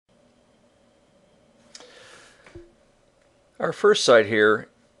Our first site here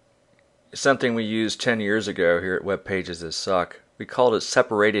is something we used 10 years ago here at Web Pages That Suck. We called it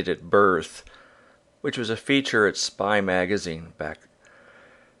Separated at Birth, which was a feature at Spy magazine back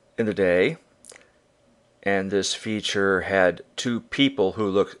in the day. And this feature had two people who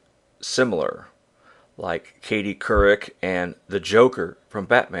looked similar, like Katie Couric and the Joker from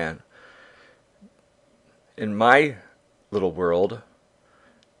Batman. In my little world,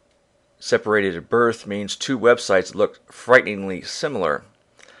 separated at birth means two websites that look frighteningly similar.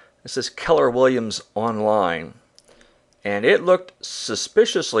 This is Keller Williams Online, and it looked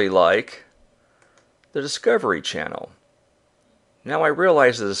suspiciously like the Discovery Channel. Now I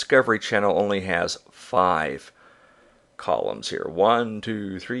realize the Discovery Channel only has 5 columns here. 1,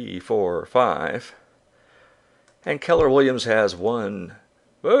 2, 3, 4, 5. And Keller Williams has 1.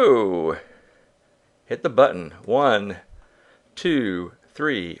 Whoa! Hit the button. 1, 2,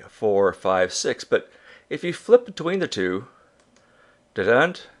 3, 4, 5, 6. But if you flip between the two,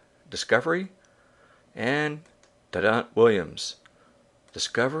 da-dunt, Discovery, and da-dunt, Williams.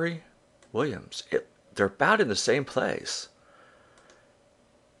 Discovery, Williams. They're about in the same place.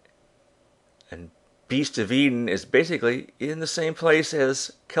 And Beast of Eden is basically in the same place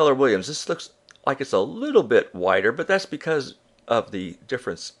as Keller Williams. This looks like it's a little bit wider, but that's because of the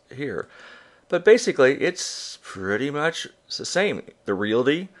difference here. But basically, it's pretty much the same. The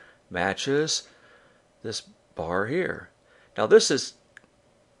realty matches this bar here. Now, this is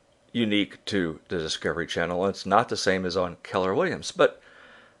unique to the Discovery Channel. It's not the same as on Keller Williams. But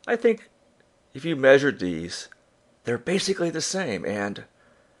I think if you measured these, they're basically the same. And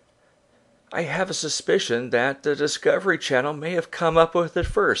I have a suspicion that the Discovery Channel may have come up with it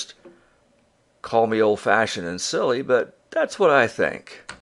first. Call me old-fashioned and silly, but that's what I think.